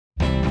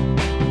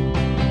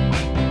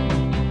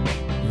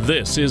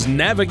This is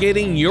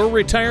Navigating Your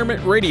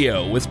Retirement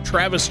Radio with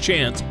Travis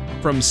Chance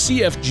from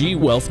CFG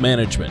Wealth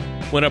Management.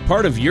 When a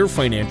part of your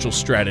financial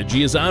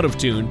strategy is out of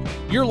tune,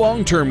 your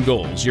long-term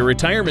goals, your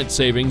retirement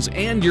savings,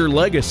 and your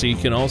legacy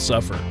can all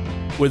suffer.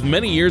 With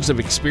many years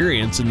of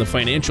experience in the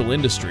financial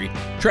industry,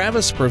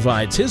 Travis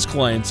provides his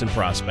clients and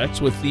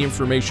prospects with the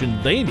information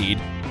they need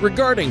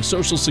regarding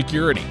Social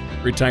Security,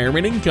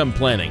 retirement income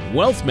planning,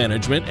 wealth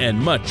management, and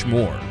much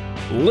more.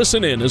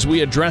 Listen in as we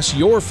address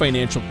your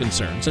financial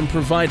concerns and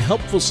provide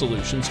helpful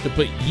solutions to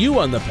put you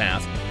on the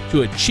path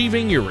to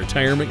achieving your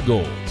retirement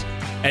goals.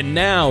 And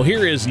now,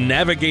 here is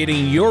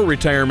Navigating Your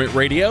Retirement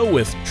Radio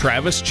with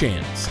Travis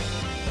Chance.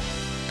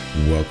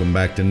 Welcome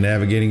back to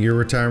Navigating Your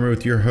Retirement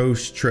with your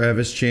host,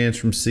 Travis Chance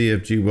from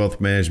CFG Wealth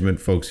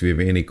Management. Folks, if you have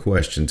any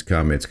questions,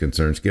 comments,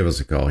 concerns, give us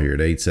a call here at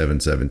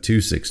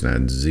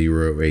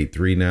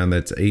 877-269-0839.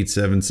 That's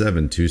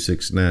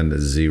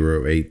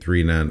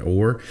 877-269-0839.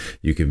 Or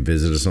you can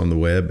visit us on the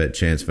web at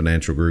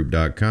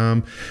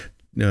chancefinancialgroup.com.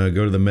 Go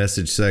to the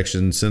message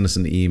section, send us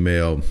an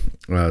email,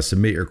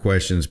 submit your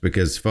questions,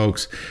 because,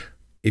 folks,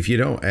 if you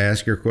don't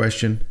ask your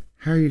question,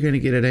 how are you going to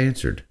get it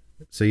answered?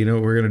 So you know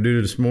what we're going to do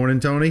this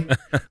morning, Tony?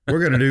 We're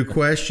going to do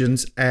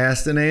questions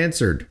asked and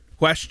answered.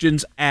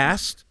 Questions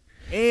asked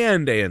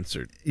and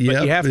answered.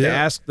 But you have to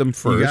ask them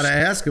first. You got to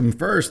ask them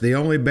first. The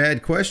only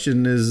bad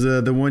question is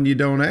the one you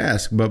don't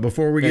ask. But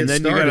before we get started...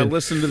 And then you got to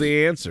listen to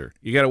the answer.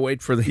 You got to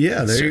wait for the answer.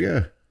 Yeah, there you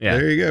go. Yeah,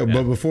 there you go. Yeah.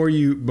 But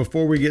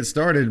before we get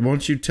started, why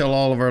don't you tell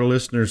all of our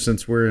listeners,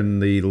 since we're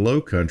in the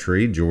low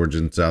country, Georgia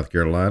and South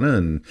Carolina,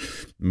 and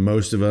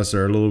most of us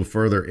are a little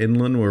further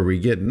inland where we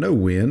get no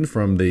wind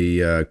from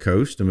the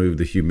coast to move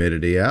the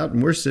humidity out,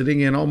 and we're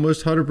sitting in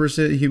almost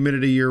 100%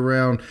 humidity year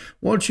round.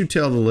 Why don't you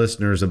tell the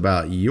listeners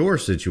about your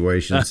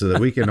situation so that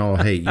we can all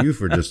hate you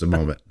for just a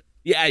moment?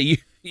 Yeah,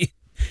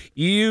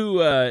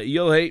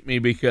 you'll hate me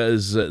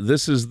because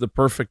this is the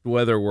perfect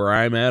weather where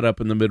I'm at up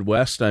in the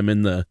Midwest. I'm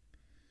in the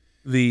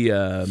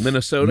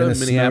Minneapolis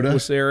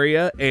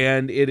area,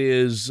 and it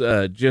is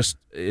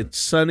it's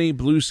sunny,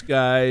 blue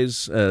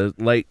skies,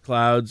 light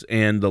clouds,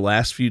 and the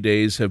last few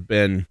days have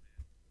been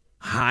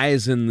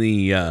highs in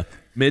the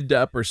mid to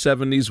upper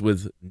 70s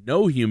with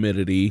no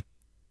humidity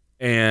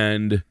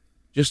and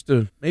just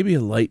maybe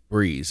a light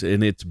breeze,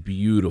 and it's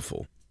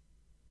beautiful.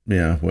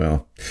 Yeah,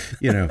 well,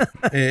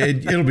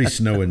 it'll be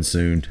snowing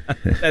soon.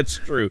 That's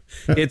true.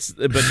 But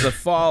the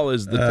fall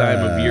is the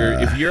time of year.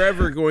 If you're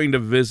ever going to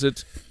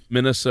visit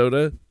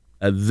Minnesota,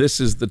 this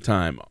is the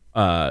time.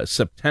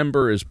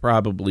 September is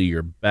probably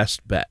your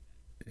best bet.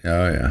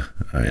 Oh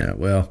yeah.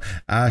 Well,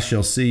 I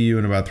shall see you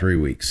in about 3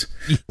 weeks.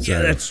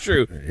 Yeah, that's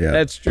true. Yeah.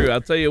 That's true.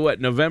 I'll tell you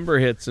what, November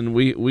hits and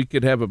we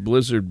could have a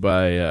blizzard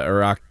by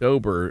or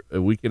October.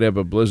 We could have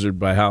a blizzard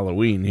by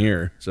Halloween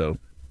here. So.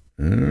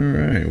 All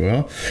right.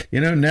 Well,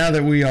 now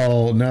that we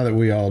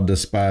all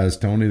despise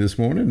Tony this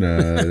morning,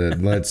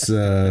 let's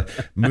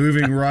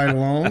moving right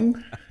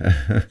along.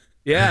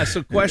 Yeah,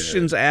 so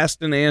questions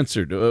asked and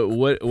answered.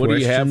 What do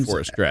you have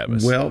for us,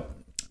 Travis? Well,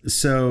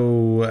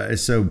 so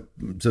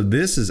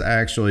this is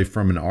actually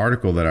from an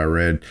article that I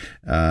read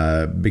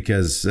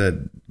because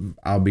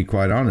I'll be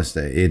quite honest,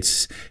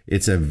 it's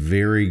a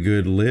very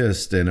good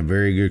list and a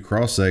very good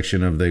cross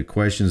section of the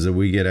questions that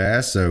we get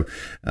asked. So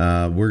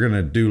we're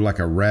gonna do like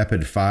a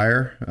rapid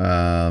fire.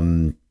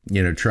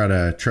 Try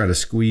to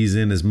squeeze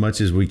in as much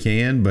as we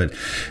can. But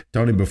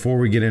Tony, before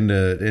we get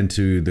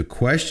into the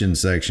question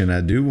section,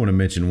 I do want to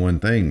mention one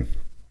thing.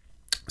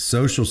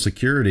 Social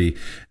Security,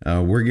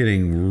 we're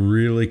getting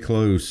really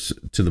close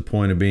to the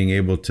point of being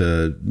able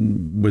to,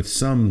 with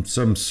some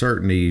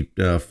certainty,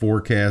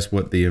 forecast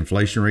what the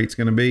inflation rate's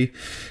going to be.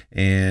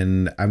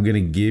 And I'm going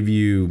to give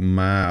you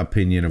my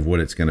opinion of what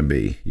it's going to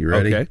be. You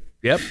ready? Okay.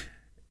 Yep.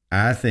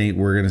 I think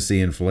we're going to see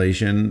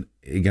inflation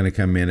going to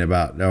come in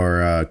about,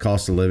 our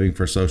cost of living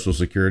for Social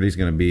Security is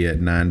going to be at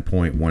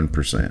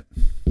 9.1%.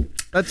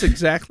 That's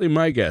exactly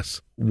my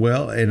guess.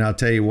 Well, and I'll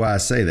tell you why I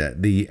say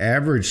that. The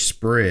average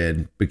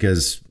spread,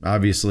 because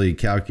obviously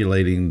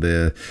calculating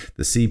the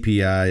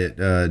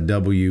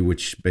CPI-W,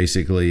 which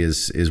basically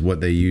is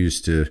what they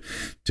use to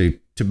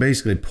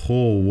basically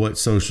pull what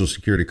Social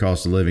Security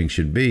cost of living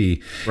should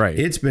be. Right.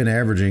 It's been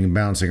averaging and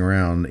bouncing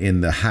around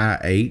in the high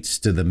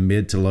 8s to the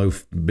mid to low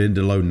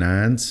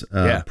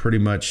 9s, pretty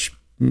much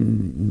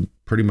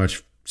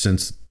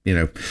since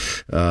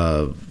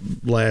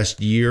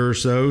last year or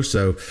so.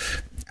 So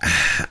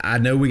I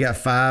know we got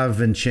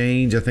 5 and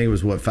change. I think it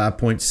was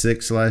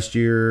 5.6 last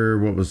year.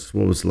 What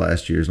was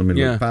last year's? Let me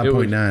look.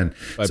 5.9.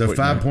 So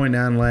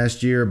 5.9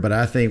 last year, but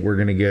I think we're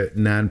going to get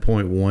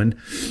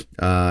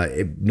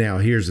 9.1. Now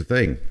here's the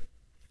thing.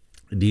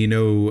 Do you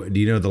know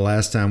the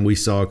last time we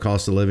saw a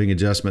cost of living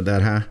adjustment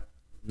that high?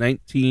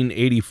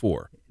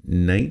 1984.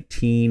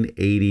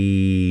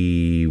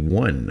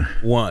 1981.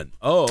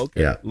 Oh,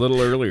 okay. Yeah. A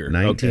little earlier.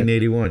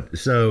 1981. Okay.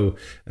 So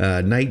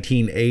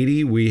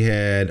 1980, we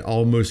had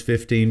almost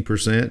 15%.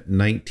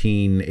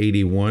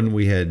 1981,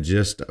 we had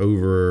just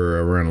over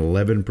around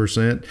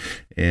 11%.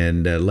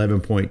 and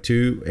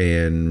 11.2,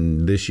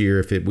 and this year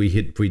if we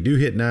do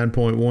hit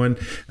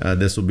 9.1,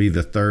 this will be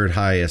the third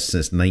highest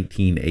since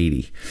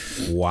 1980.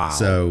 Wow.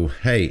 So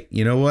hey,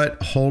 you know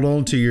what? Hold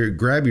on to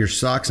grab your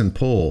socks and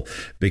pull,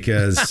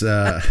 because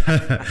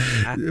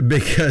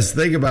because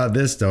think about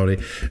this, Tony.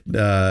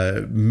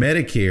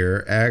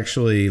 Medicare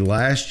actually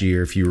last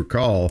year, if you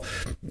recall,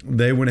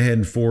 they went ahead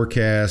and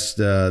forecast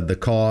the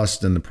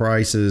cost and the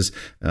prices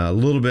a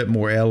little bit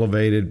more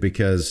elevated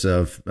because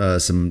of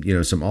some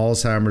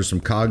Alzheimer's, some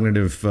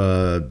cognitive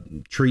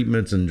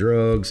treatments and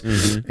drugs,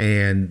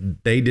 and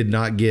they did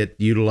not get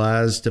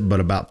utilized, but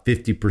about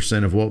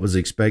 50% of what was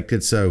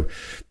expected. So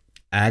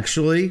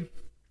actually,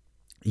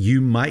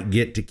 you might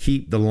get to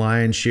keep the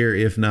lion's share,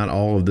 if not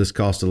all, of this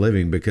cost of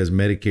living, because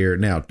Medicare,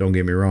 now don't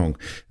get me wrong,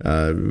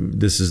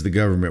 this is the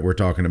government we're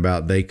talking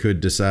about. They could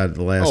decide at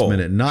the last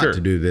minute not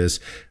to do this,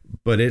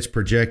 but it's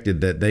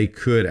projected that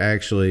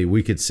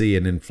we could see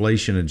an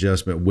inflation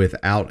adjustment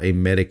without a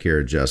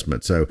Medicare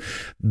adjustment. So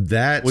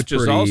which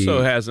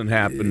also hasn't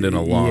happened in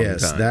a long time.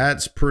 Yes,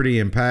 that's pretty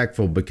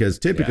impactful, because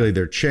typically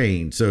they're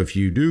chained. So if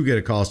you do get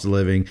a cost of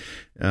living,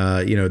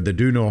 the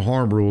do no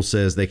harm rule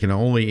says they can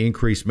only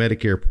increase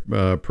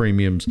Medicare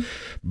premiums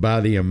by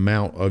the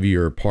amount of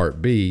your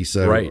Part B,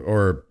 so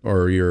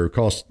or your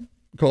cost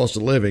of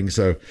living.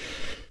 So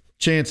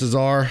chances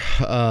are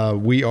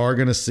we are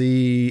going to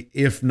see,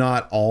 if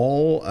not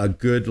all, a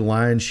good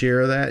lion's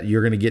share of that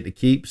you're going to get to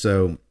keep.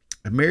 So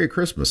Merry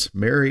Christmas,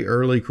 Merry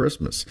early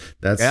Christmas.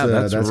 That's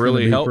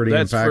really pretty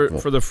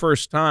impactful. For the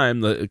first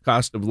time, the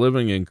cost of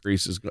living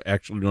increase is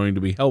actually going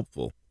to be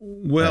helpful.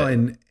 Well,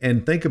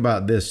 and think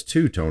about this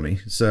too, Tony.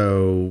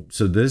 So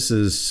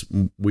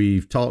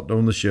we've talked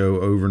on the show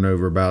over and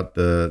over about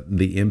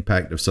the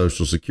impact of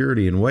Social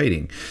Security and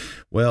waiting.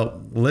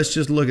 Well, let's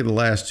just look at the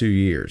last 2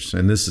 years,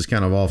 and this is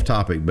kind of off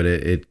topic, but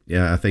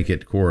I think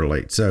it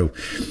correlates. So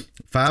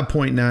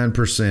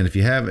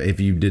 5.9%, if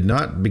you did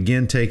not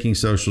begin taking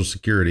Social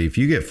Security, if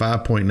you get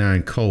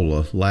 5.9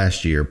 COLA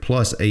last year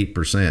plus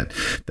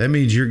 8%, that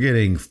means you're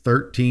getting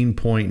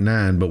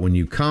 13.9, but when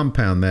you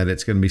compound that,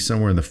 it's going to be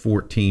somewhere in the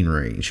 14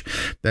 range.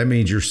 That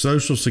means your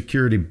Social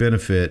Security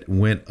benefit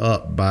went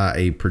up by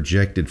a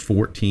projected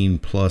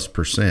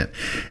 14+%.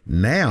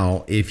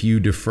 Now, if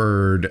you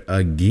deferred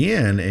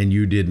again and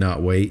you did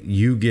not wait,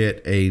 you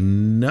get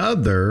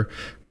another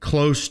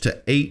close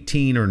to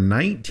 18 or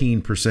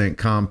 19%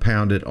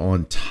 compounded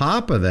on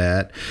top of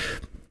that.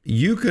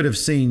 You could have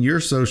seen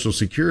your Social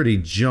Security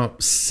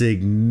jump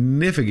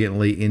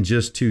significantly in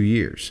just 2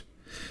 years.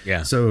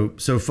 Yeah. So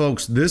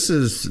folks, this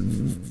is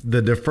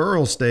the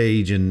deferral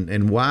stage,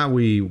 and why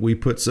we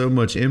put so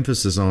much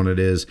emphasis on it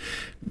is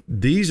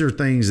these are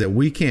things that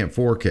we can't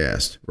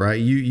forecast, right?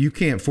 You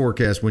can't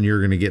forecast when you're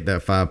going to get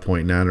that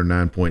 5.9 or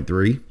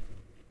 9.3.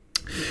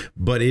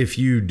 But if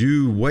you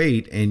do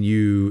wait and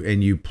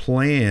you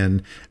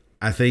plan,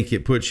 I think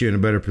it puts you in a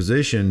better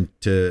position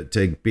to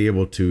be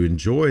able to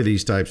enjoy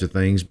these types of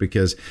things,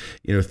 because,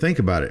 think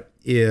about it.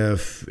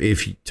 If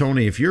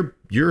Tony, if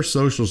your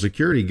Social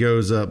Security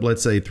goes up,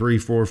 let's say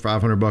 $300, $400,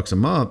 $500 a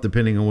month,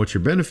 depending on what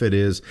your benefit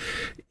is,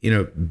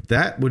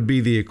 that would be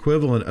the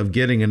equivalent of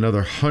getting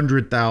another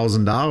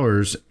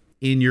 $100,000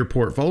 in your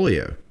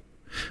portfolio.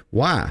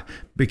 Why?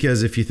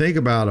 Because if you think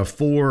about a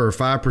 4 or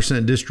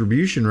 5%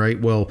 distribution rate,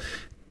 well,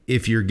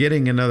 if you're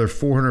getting another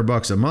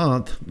 $400 a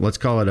month, let's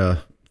call it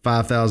a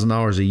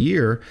 $5,000 a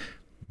year,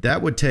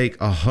 that would take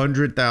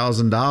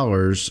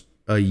 $100,000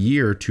 a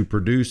year to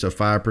produce a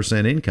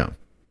 5% income.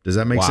 Does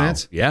that make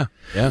sense? Yeah.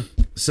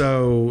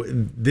 So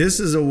this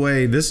is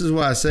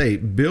why I say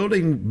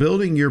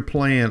building your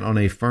plan on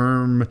a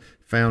firm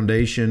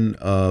foundation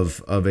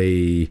of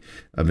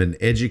an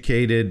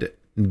educated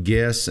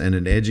guess and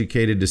an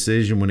educated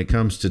decision when it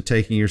comes to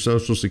taking your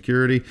Social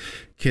Security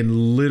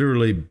can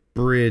literally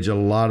bridge a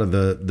lot of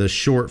the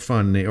short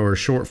funding or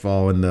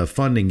shortfall in the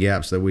funding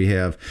gaps that we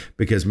have,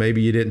 because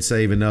maybe you didn't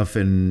save enough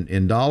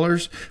in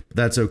dollars, but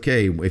that's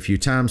okay. If you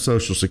time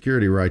Social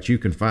Security right, you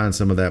can find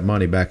some of that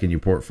money back in your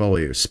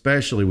portfolio,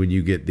 especially when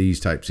you get these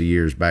types of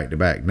years back to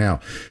back. Now,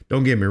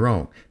 don't get me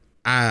wrong.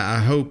 I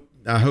hope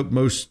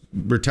most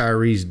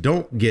retirees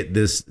don't get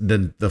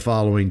the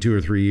following 2 or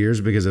 3 years,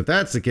 because if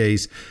that's the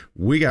case,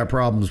 we got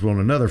problems on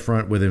another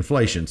front with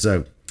inflation.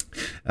 So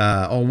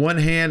on one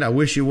hand, I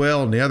wish you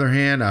well. On the other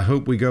hand, I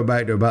hope we go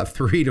back to about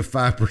 3 to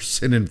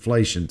 5%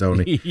 inflation,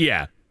 Tony.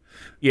 Yeah.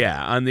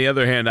 On the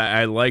other hand,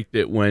 I liked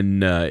it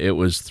when it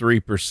was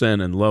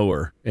 3% and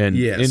lower, and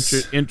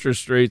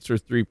interest rates are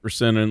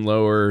 3% and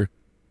lower.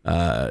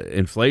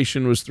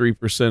 Inflation was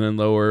 3% and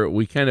lower.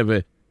 We kind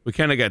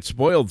of got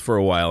spoiled for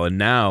a while, and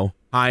now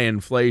high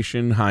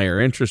inflation, higher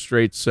interest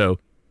rates. So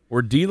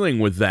we're dealing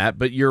with that.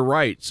 But you're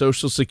right.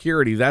 Social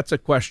Security, that's a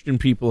question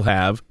people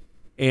have,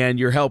 and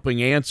you're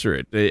helping answer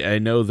it. I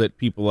know that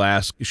people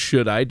ask,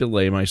 should I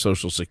delay my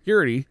Social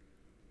Security?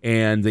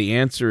 And the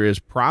answer is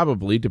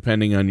probably,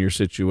 depending on your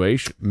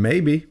situation.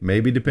 Maybe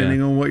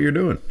depending on what you're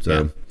doing.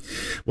 So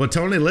Well,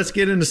 Tony, let's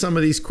get into some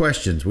of these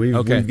questions. We've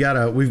got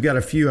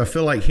a few. I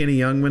feel like Henny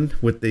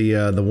Youngman with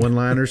the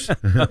one-liners.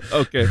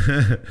 Okay.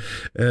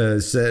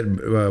 Said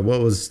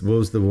what was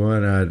the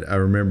one I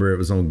remember? It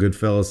was on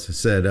Goodfellas.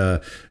 Said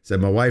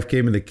my wife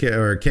came in the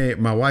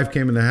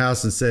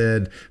house and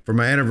said, for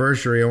my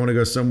anniversary I want to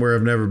go somewhere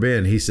I've never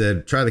been. He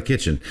said, try the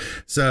kitchen.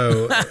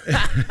 So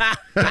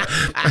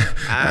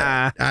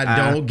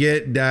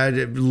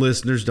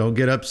listeners, don't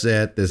get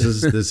upset. This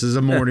is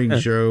a morning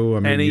show. I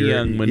mean, Henny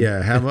Youngman.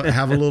 Yeah,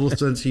 have a little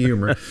sense of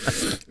humor.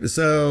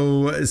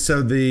 So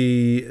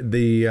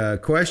the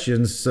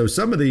questions. So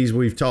some of these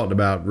we've talked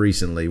about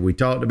recently. We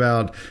talked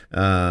about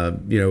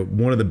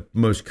one of the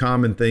most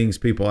common things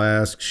people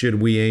ask: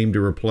 should we aim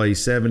to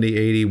replace 70,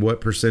 80?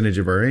 What percentage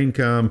of our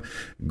income,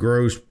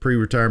 gross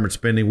pre-retirement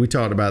spending? We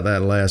talked about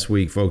that last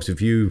week, folks.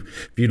 If you'd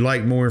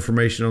like more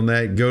information on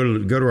that, go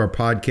to our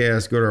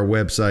podcast, go to our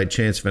website,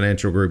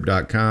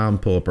 chancefinancialgroup.com,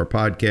 pull up our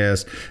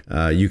podcast.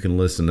 You can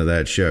listen to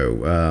that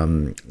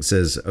show. It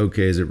says,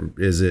 okay,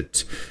 is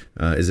it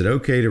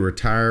okay to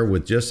retire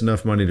with just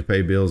enough money to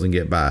pay bills and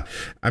get by?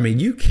 I mean,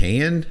 you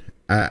can.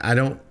 I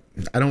don't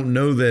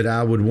know that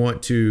I would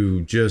want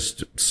to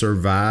just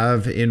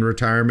survive in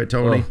retirement,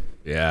 Tony. Oh,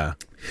 yeah.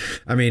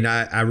 I mean,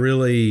 I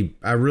really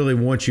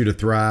want you to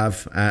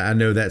thrive. I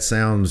know that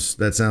sounds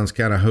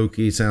kind of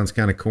hokey, sounds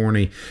kind of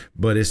corny,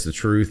 but it's the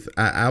truth.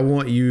 I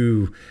want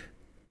you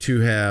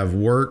to have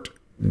worked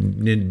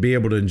and be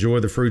able to enjoy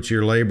the fruits of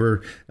your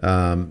labor.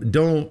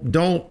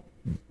 Don't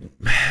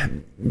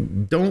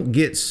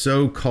get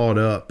so caught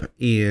up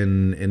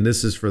in, and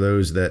this is for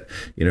those that,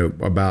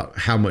 about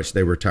how much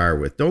they retire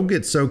with. Don't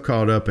get so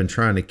caught up in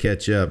trying to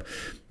catch up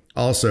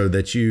also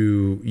that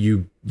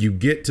you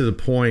get to the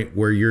point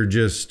where you're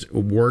just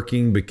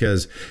working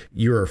because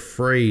you're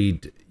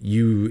afraid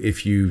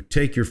if you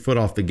take your foot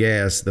off the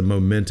gas, the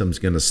momentum's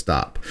going to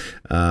stop.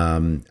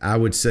 I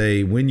would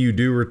say when you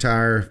do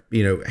retire,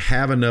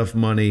 have enough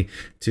money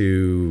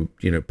to,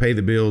 pay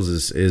the bills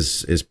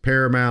is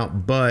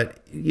paramount, but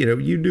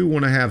you do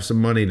want to have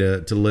some money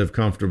to live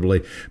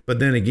comfortably. But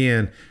then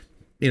again,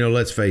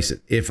 let's face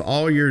it, if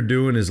all you're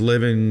doing is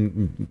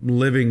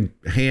living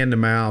hand to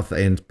mouth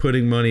and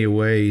putting money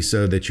away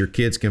so that your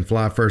kids can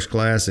fly first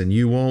class and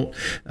you won't,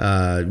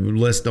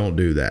 let's don't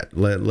do that.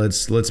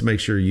 Let's make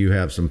sure you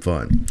have some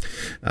fun.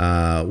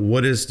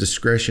 What is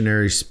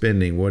discretionary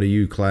spending? What do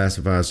you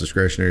classify as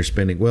discretionary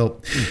spending?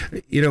 Well,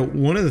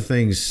 one of the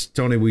things,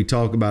 Tony, we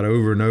talk about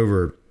over and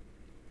over,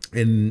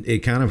 and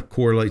it kind of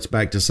correlates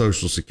back to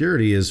Social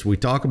Security, is we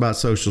talk about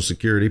Social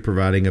Security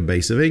providing a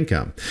base of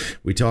income.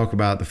 We talk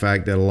about the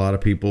fact that a lot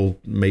of people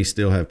may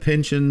still have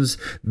pensions.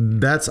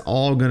 That's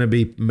all going to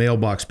be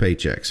mailbox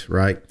paychecks,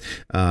 right?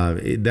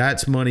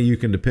 That's money you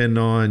can depend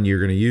on. You're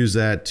going to use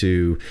that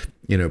to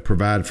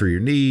provide for your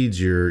needs,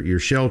 your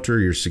shelter,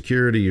 your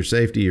security, your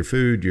safety, your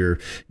food, your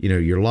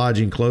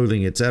lodging,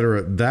 clothing,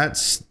 etc.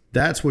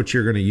 That's what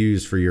you're going to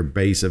use for your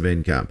base of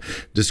income.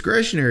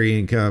 Discretionary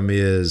income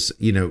is,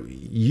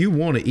 you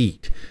want to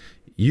eat.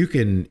 You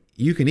can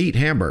eat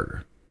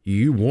hamburger.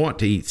 You want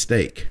to eat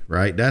steak,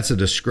 right? That's a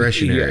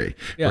discretionary,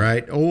 yeah.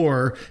 Right?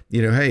 Or,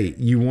 hey,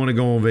 you want to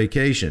go on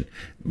vacation.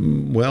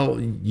 Well,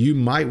 you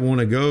might want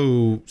to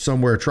go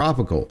somewhere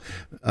tropical.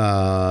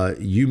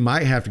 You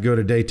might have to go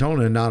to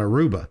Daytona and not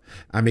Aruba.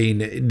 I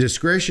mean,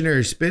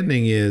 discretionary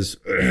spending is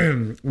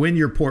when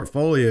your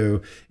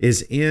portfolio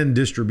is in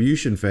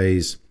distribution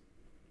phase.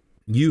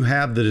 You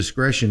have the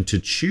discretion to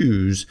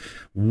choose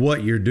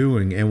what you're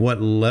doing and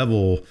what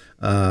level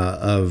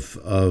of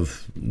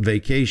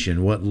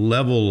vacation, what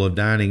level of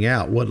dining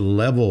out, what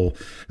level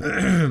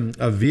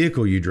of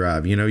vehicle you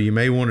drive. You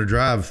may want to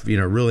drive,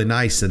 really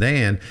nice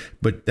sedan,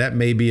 but that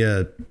may be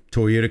a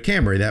Toyota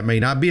Camry. That may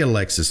not be a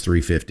Lexus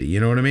 350. You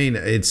know what I mean?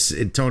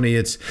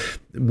 Tony,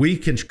 we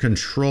can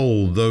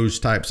control those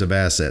types of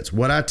assets.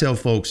 What I tell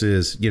folks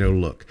is,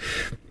 look,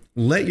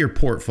 let your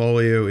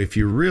portfolio, if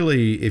you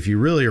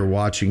really are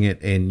watching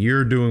it and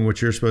you're doing what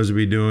you're supposed to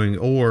be doing,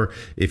 or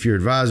if your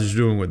advisor's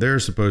doing what they're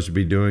supposed to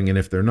be doing, and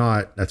if they're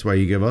not, that's why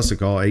you give us a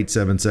call,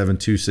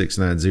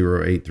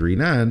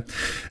 877-269-0839.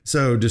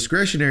 So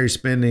discretionary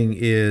spending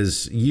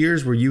is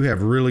years where you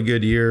have really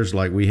good years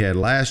like we had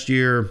last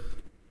year.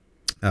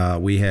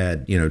 We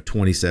had,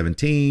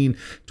 2017,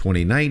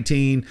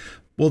 2019.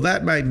 Well,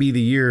 that might be the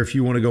year, if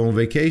you want to go on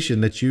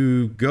vacation, that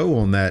you go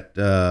on that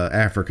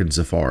African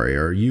safari,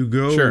 or you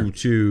go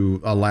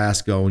to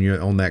Alaska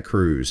on that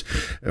cruise,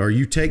 or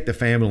you take the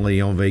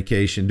family on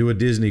vacation, do a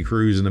Disney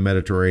cruise in the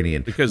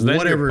Mediterranean. Because then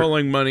you're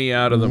pulling money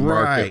out of the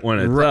market when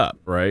it's up,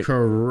 right?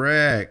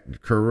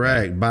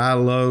 Correct. Buy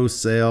low,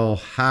 sell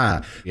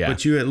high. Yeah.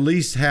 But you at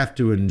least have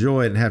to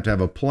enjoy it and have to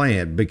have a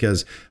plan,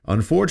 because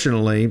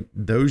unfortunately,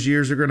 those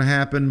years are going to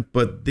happen,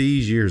 but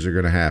these years are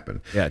going to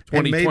happen. Yeah,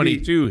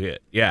 2022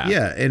 hit.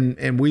 Yeah,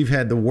 and we've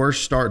had the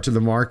worst start to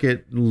the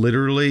market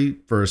literally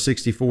for a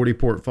 60-40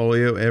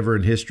 portfolio ever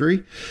in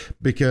history,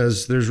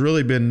 because there's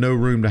really been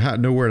nowhere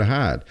to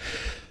hide.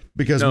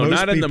 Because no, most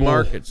not people, in the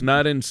markets,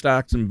 not in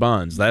stocks and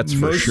bonds. That's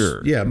for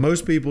sure. Yeah,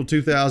 most people,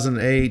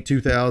 2008,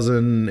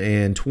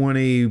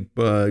 2020,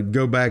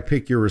 go back,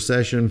 pick your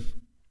recession.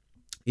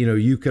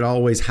 You could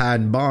always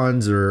hide in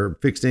bonds or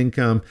fixed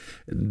income.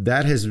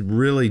 That has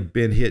really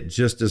been hit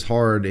just as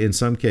hard in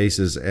some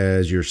cases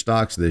as your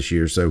stocks this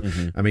year. So,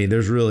 I mean,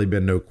 there's really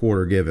been no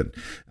quarter given.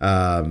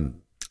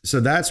 So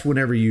that's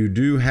whenever you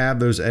do have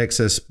those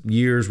excess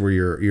years where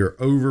you're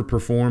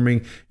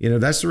overperforming,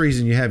 that's the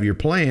reason you have your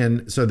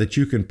plan, so that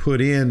you can put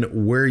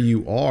in where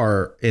you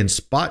are and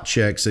spot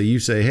check. So you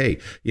say, hey,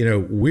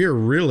 we're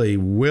really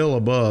well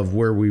above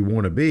where we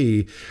want to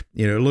be.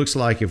 It looks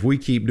like if we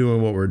keep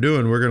doing what we're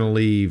doing, we're going to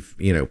leave,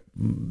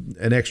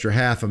 an extra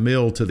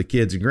 $500,000 to the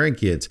kids and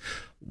grandkids.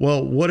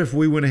 Well, what if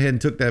we went ahead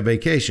and took that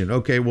vacation?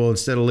 Okay, well,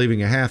 instead of leaving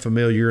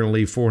 $500,000, you're going to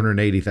leave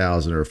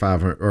 $480,000 or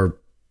 $500,000 or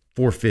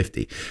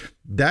 $450,000.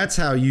 That's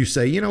how you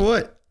say, you know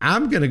what?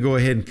 I'm going to go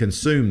ahead and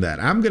consume that.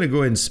 I'm going to go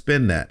ahead and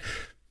spend that.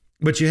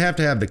 But you have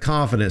to have the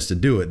confidence to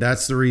do it.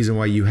 That's the reason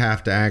why you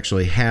have to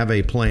actually have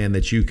a plan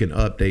that you can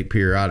update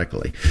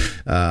periodically.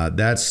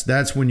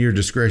 That's when your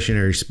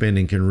discretionary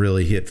spending can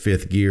really hit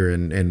fifth gear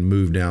and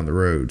move down the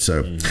road.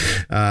 So,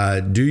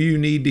 do you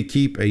need to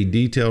keep a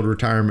detailed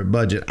retirement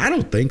budget? I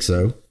don't think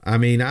so. I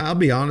mean, I'll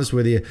be honest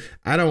with you.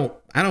 I don't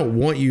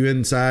want you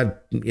inside,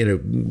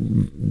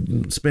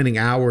 spending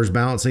hours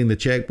balancing the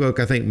checkbook.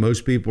 I think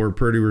most people are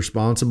pretty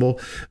responsible.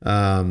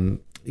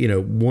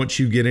 Once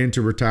you get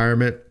into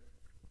retirement,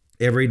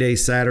 every day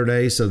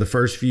Saturday. So the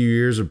first few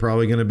years are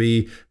probably going to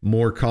be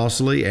more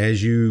costly.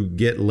 As you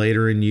get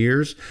later in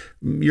years,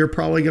 you're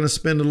probably going to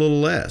spend a little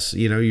less.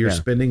 Your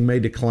spending may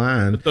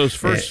decline. But those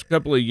first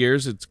couple of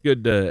years, it's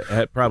good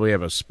to probably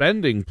have a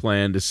spending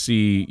plan to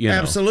see,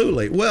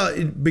 Absolutely.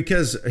 Well,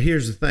 because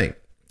here's the thing.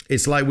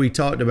 It's like we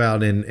talked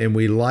about, and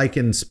we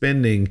liken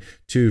spending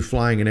to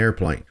flying an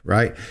airplane,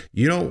 right?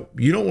 You don't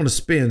want to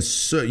spend,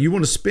 so you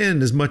want to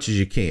spend as much as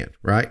you can,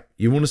 right?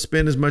 You want to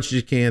spend as much as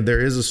you can. There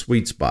is a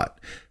sweet spot.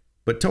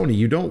 But Tony,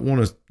 you don't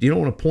want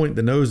to point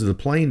the nose of the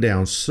plane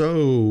down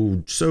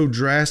so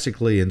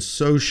drastically and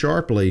so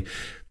sharply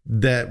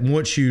that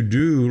once you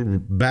do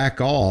back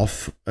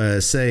off,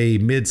 say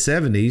mid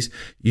 70s,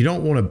 you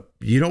don't want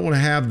to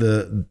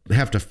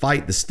have to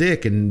fight the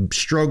stick and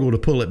struggle to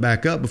pull it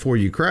back up before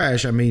you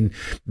crash. I mean,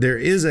 there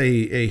is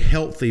a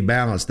healthy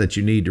balance that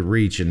you need to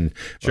reach, and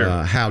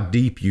how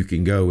deep you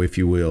can go, if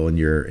you will, in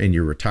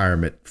your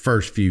retirement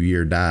first few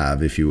year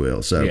dive, if you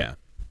will. So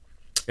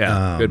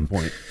yeah, good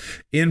point.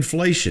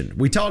 Inflation.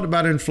 We talked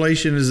about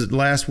inflation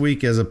last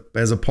week as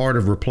a part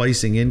of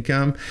replacing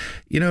income.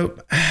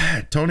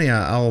 Tony,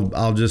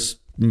 I'll just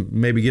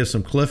maybe give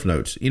some cliff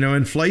notes.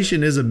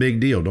 Inflation is a big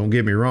deal. Don't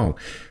get me wrong,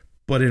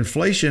 but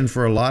inflation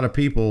for a lot of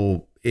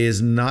people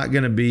is not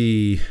going to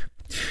be.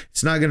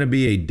 It's not going to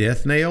be a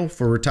death nail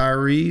for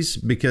retirees,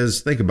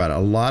 because think about it. A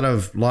lot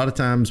of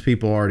times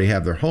people already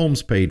have their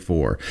homes paid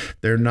for.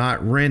 They're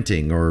not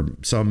renting, or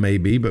some may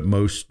be, but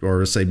most,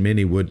 or say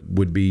many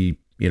would be,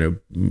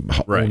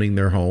 owning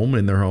their home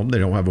in their home. They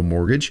don't have a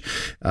mortgage.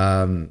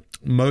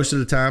 Most of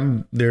the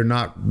time they're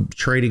not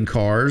trading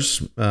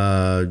cars,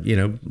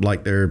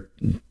 like they're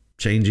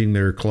changing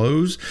their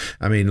clothes.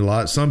 I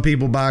mean, some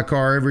people buy a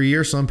car every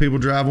year. Some people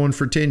drive one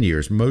for 10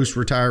 years. Most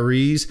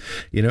retirees,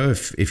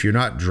 if you're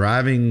not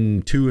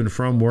driving to and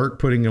from work,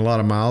 putting a lot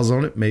of miles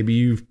on it, maybe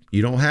you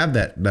don't have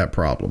that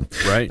problem.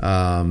 Right.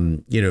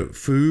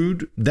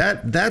 Food,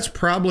 that's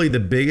probably the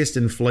biggest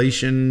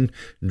inflation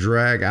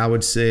drag, I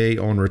would say,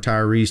 on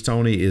retirees,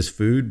 Tony, is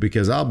food,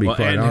 because I'll be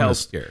quite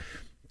honest. Healthcare.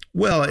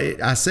 Well,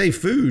 I say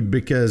food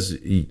because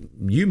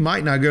you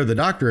might not go to the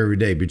doctor every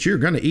day, but you're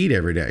going to eat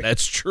every day.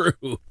 That's true.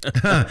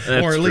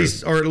 Or at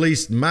least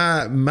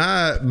my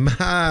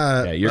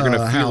you're going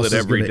to feel it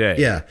every day.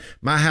 Yeah,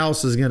 my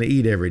house is going to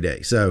eat every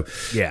day. So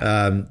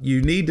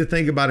you need to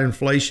think about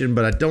inflation,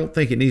 but I don't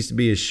think it needs to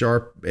be as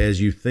sharp as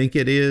you think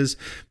it is.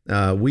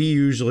 We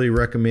usually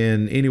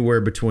recommend anywhere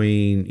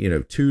between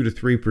 2 to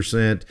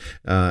 3%.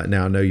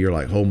 Now I know you're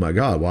like, oh my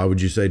God, why would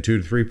you say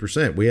 2 to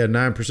 3%? We had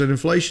 9%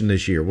 inflation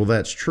this year. Well,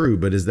 that's true,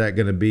 but is that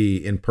going to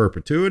be in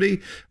perpetuity,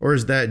 or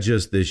is that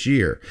just this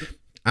year?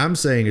 I'm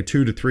saying a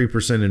 2 to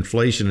 3%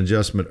 inflation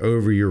adjustment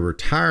over your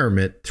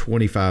retirement,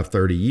 25,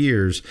 30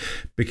 years,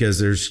 because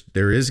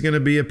there is going to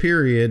be a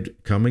period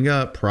coming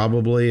up,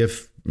 probably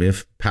if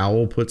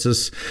Powell puts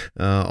us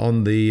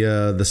on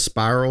the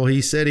spiral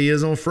he said he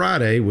is on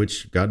Friday,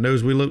 which God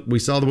knows we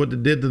saw what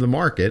it did to the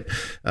market.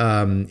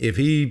 If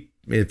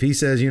he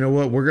says,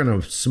 we're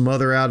going to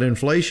smother out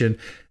inflation,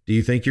 do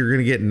you think you're going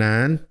to get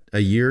 9 a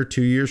year,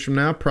 2 years from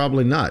now?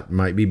 Probably not.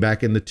 Might be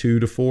back in the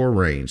 2 to 4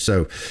 range.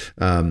 So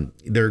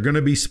there are going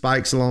to be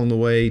spikes along the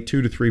way.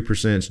 2 to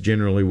 3% is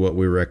generally what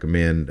we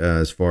recommend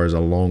as far as a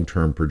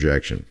long-term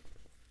projection.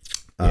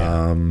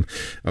 Yeah.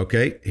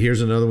 Okay, here's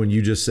another one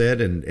you just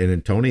said,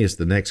 and Tony, it's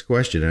the next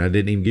question, and I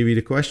didn't even give you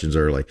the questions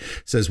early.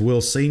 It says,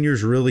 will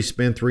seniors really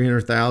spend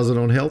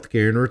 $300,000 on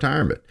healthcare in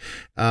retirement?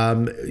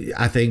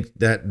 I think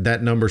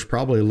that number's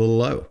probably a little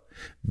low.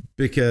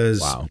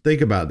 Because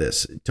think about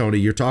this, Tony,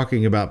 you're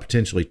talking about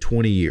potentially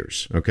 20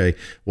 years. Okay.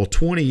 Well,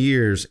 20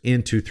 years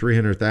into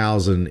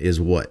 300,000 is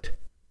what?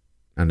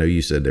 I know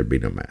you said there'd be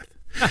no math.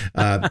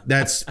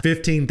 That's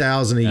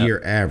 15,000 a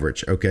year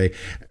average. Okay.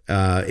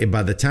 And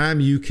by the time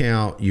you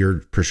count your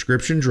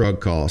prescription drug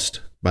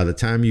cost, by the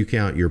time you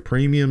count your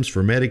premiums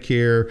for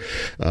Medicare,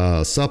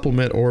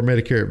 supplement or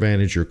Medicare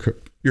Advantage, your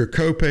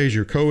copays,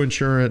 your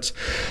coinsurance,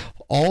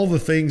 all the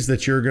things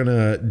that you're going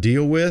to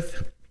deal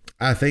with,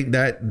 I think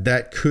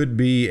that could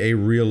be a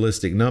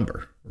realistic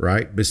number,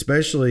 right?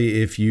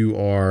 Especially if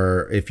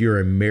you're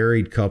a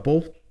married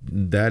couple,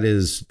 that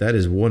is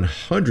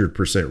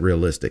 100%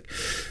 realistic,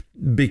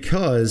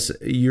 because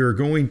you're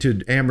going to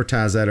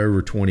amortize that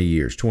over 20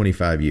 years,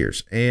 25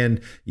 years.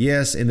 And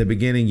yes, in the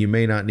beginning, you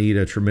may not need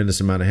a tremendous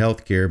amount of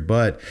health care,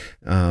 but,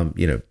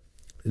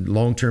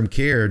 long-term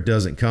care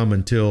doesn't come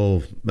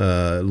until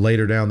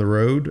later down the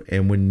road.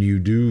 And when you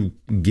do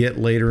get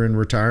later in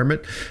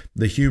retirement,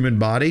 the human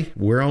body,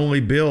 God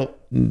only built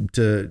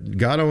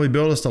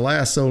us to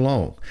last so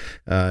long.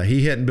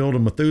 He hadn't built a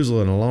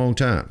Methuselah in a long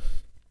time.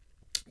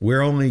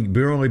 We're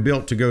only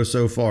built to go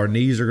so far.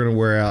 Knees are going to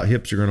wear out,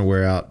 hips are going to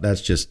wear out.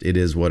 That's just, it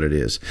is what it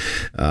is.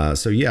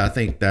 So yeah, I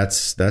think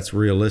that's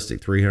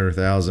realistic.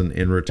 300,000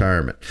 in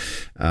retirement.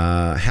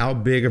 How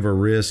big of a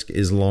risk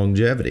is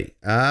longevity?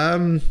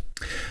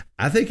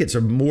 I think it's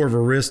more of a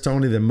risk,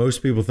 Tony, than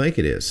most people think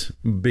it is,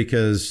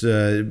 because,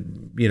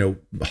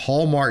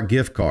 Hallmark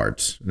gift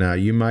cards. Now,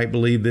 you might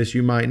believe this,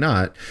 you might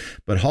not,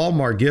 but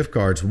Hallmark gift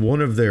cards,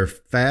 one of their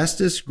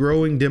fastest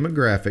growing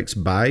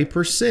demographics by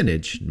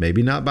percentage,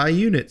 maybe not by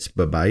units,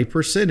 but by a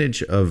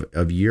percentage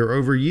of year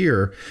over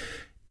year,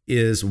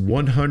 is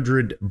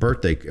 100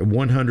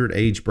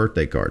 age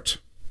birthday cards.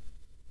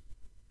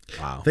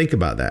 Wow. Think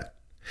about that.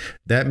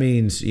 That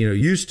means,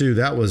 used to,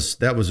 that was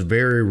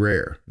very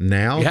rare.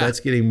 Now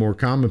that's getting more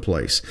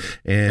commonplace.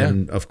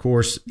 And of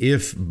course,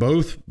 if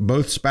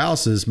both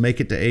spouses make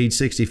it to age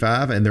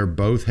 65 and they're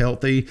both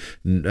healthy,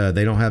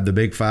 they don't have the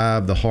big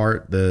five, the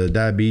heart, the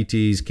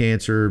diabetes,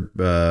 cancer,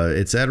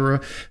 etc.,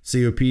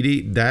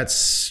 COPD,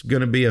 that's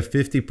going to be a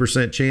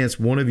 50% chance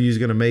one of you is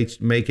going to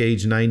make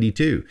age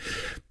 92.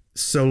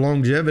 So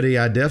longevity,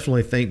 I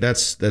definitely think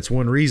that's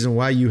one reason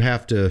why you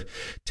have to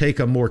take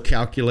a more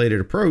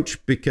calculated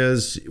approach,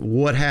 because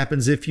what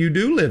happens if you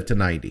do live to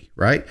 90,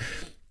 right?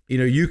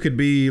 You could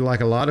be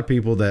like a lot of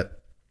people that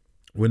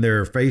when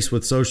they're faced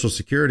with Social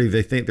Security,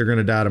 they think they're going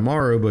to die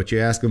tomorrow, but you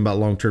ask them about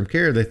long-term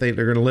care, they think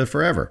they're going to live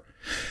forever.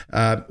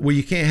 Well,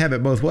 you can't have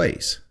it both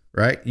ways.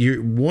 Right?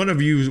 One of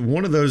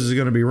those is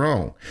going to be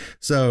wrong.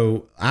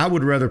 So I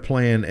would rather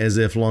plan as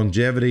if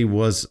longevity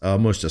was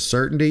almost a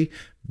certainty,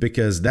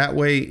 because that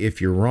way, if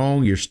you're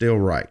wrong, you're still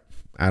right.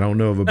 I don't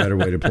know of a better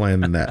way to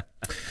plan than that.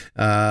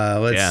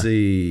 Let's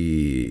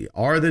see.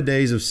 Are the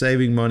days of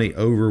saving money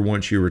over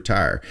once you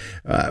retire?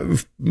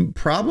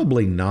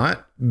 Probably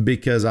not,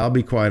 because I'll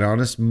be quite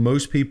honest.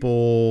 Most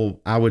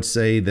people, I would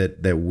say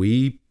that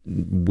we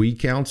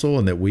counsel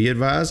and that we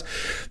advise,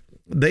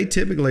 they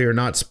typically are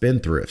not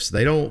spendthrifts.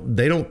 They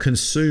don't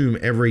consume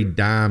every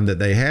dime that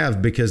they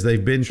have, because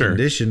they've been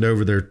conditioned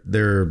over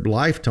their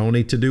life,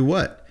 Tony, to do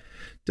what?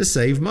 To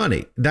save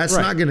money. That's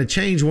not going to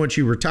change once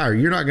you retire.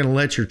 You're not going to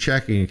let your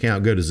checking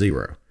account go to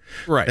zero.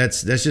 Right.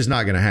 That's just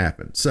not going to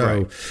happen.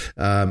 So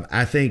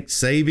I think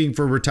saving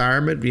for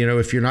retirement,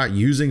 if you're not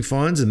using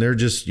funds and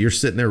you're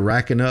sitting there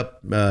racking up,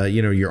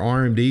 your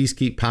RMDs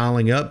keep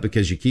piling up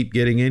because you keep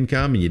getting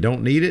income and you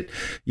don't need it.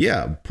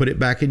 Yeah. Put it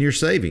back in your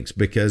savings,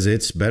 because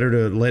it's better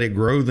to let it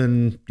grow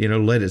than,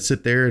 let it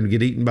sit there and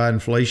get eaten by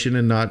inflation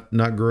and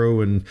not grow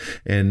and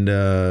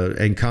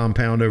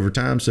compound over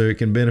time, so it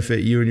can benefit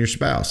you and your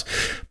spouse.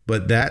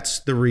 But that's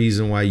the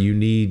reason why you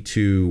need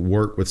to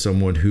work with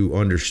someone who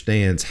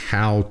understands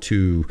how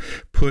to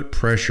put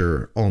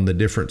pressure on the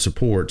different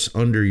supports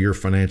under your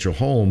financial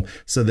home,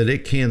 so that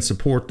it can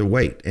support the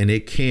weight and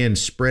it can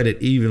spread it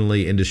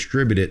evenly and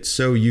distribute it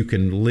so you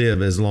can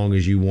live as long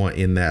as you want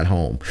in that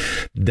home.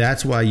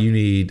 That's why you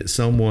need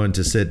someone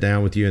to sit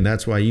down with you, and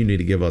that's why you need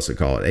to give us a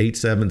call at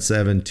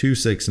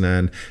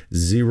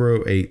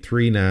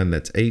 877-269-0839.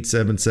 That's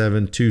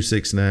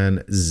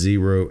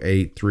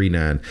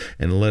 877-269-0839,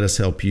 and let us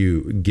help you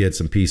get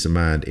some peace of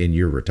mind in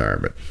your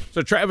retirement.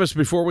 So Travis,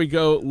 before we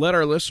go, let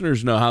our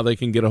listeners know how they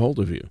can get a hold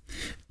of you.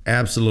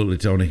 Absolutely,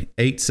 Tony.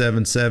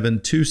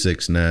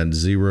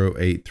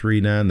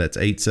 877-269-0839. That's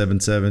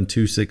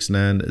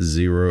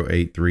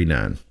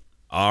 877-269-0839.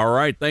 All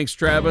right. Thanks,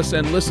 Travis.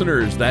 And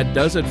listeners, that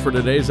does it for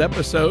today's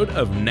episode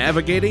of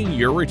Navigating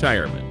Your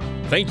Retirement.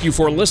 Thank you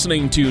for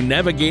listening to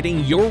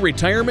Navigating Your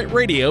Retirement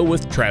Radio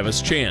with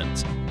Travis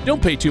Chance.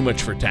 Don't pay too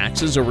much for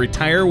taxes or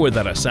retire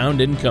without a sound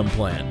income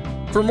plan.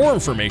 For more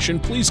information,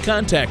 please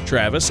contact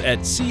Travis at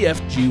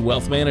CFG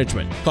Wealth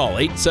Management. Call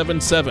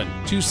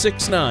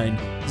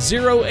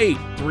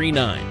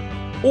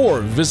 877-269-0839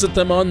 or visit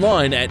them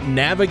online at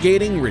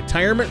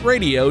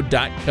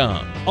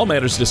navigatingretirementradio.com. All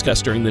matters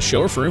discussed during this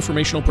show are for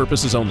informational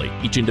purposes only.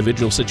 Each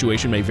individual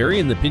situation may vary,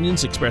 and the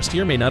opinions expressed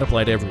here may not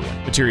apply to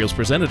everyone. Materials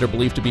presented are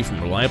believed to be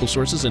from reliable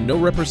sources, and no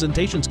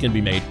representations can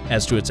be made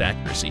as to its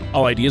accuracy.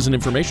 All ideas and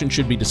information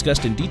should be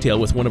discussed in detail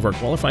with one of our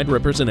qualified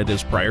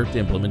representatives prior to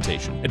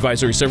implementation.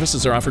 Advisory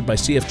services are offered by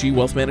CFG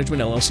Wealth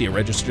Management, LLC, a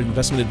registered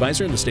investment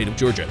advisor in the state of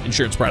Georgia.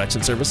 Insurance products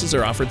and services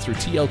are offered through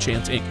TL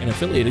Chance, Inc., an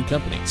affiliated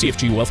company.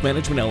 CFG Wealth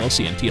Management,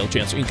 LLC, and TL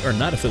Chance, Inc. are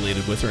not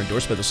affiliated with or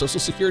endorsed by the Social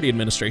Security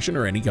Administration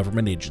or any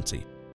government agency.